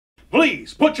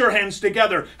Please put your hands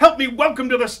together. Help me welcome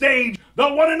to the stage the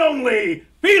one and only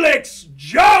Felix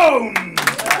Jones.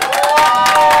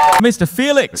 Mr.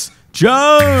 Felix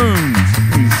Jones.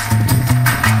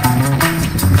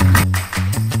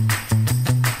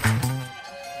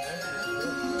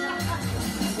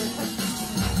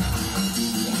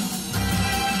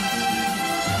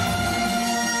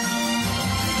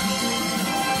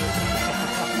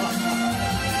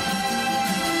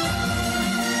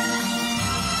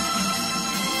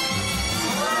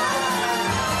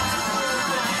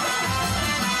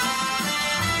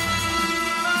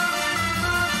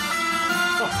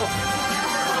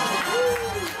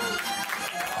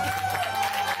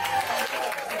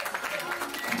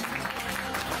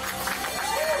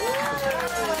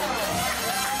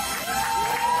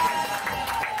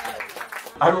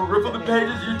 I will ripple the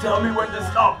pages, you tell me when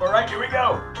to stop. All right, here we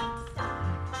go.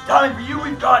 Darling, for you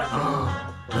we've got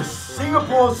the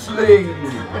Singapore Sling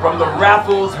from the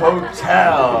Raffles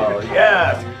Hotel.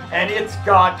 Yes, and it's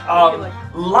got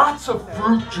lots of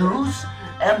fruit juice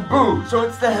and booze, so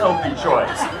it's the healthy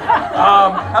choice.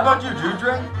 How about you, do you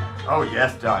drink? Oh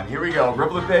yes, Don, here we go.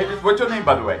 Ripple the pages. What's your name,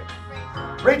 by the way?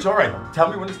 Rachel, all right,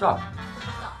 tell me when to stop.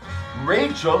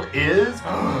 Rachel is...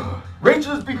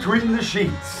 Rachel's Between the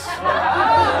Sheets.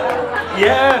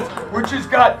 Yes, which has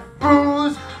got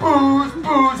booze, booze,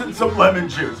 booze, and some lemon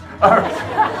juice. All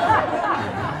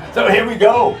right. So here we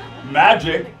go.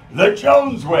 Magic the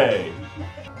Jones way.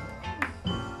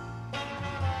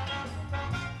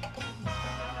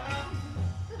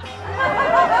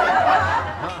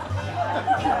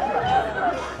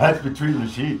 That's Between the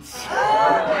Sheets.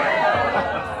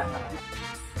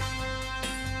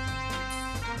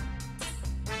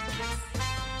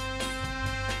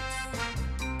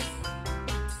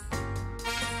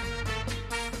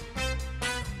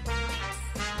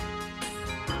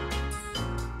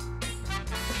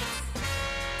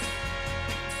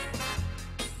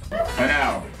 And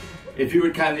now, if you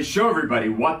would kindly show everybody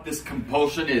what this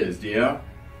compulsion is, dear.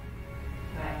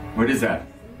 What is that?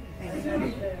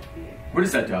 What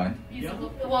is that, Don?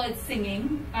 Well, it's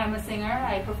singing. I'm a singer.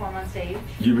 I perform on stage.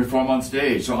 You perform on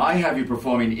stage. So I have you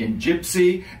performing in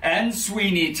Gypsy and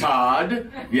Sweeney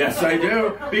Todd. Yes, I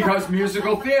do. Because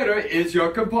musical theater is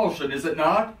your compulsion, is it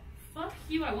not? Fuck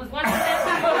you. I was watching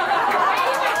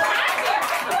that.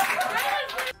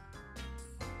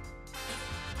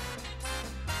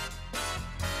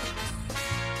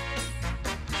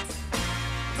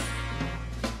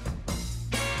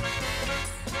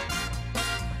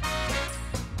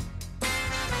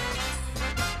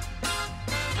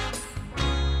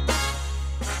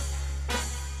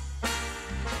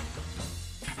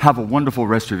 Have a wonderful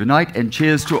rest of your night, and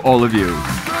cheers to all of you.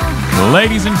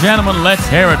 Ladies and gentlemen, let's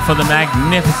hear it for the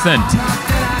magnificent,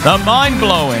 the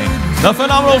mind-blowing, the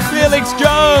phenomenal Felix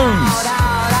Jones.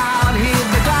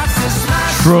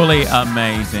 Truly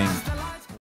amazing.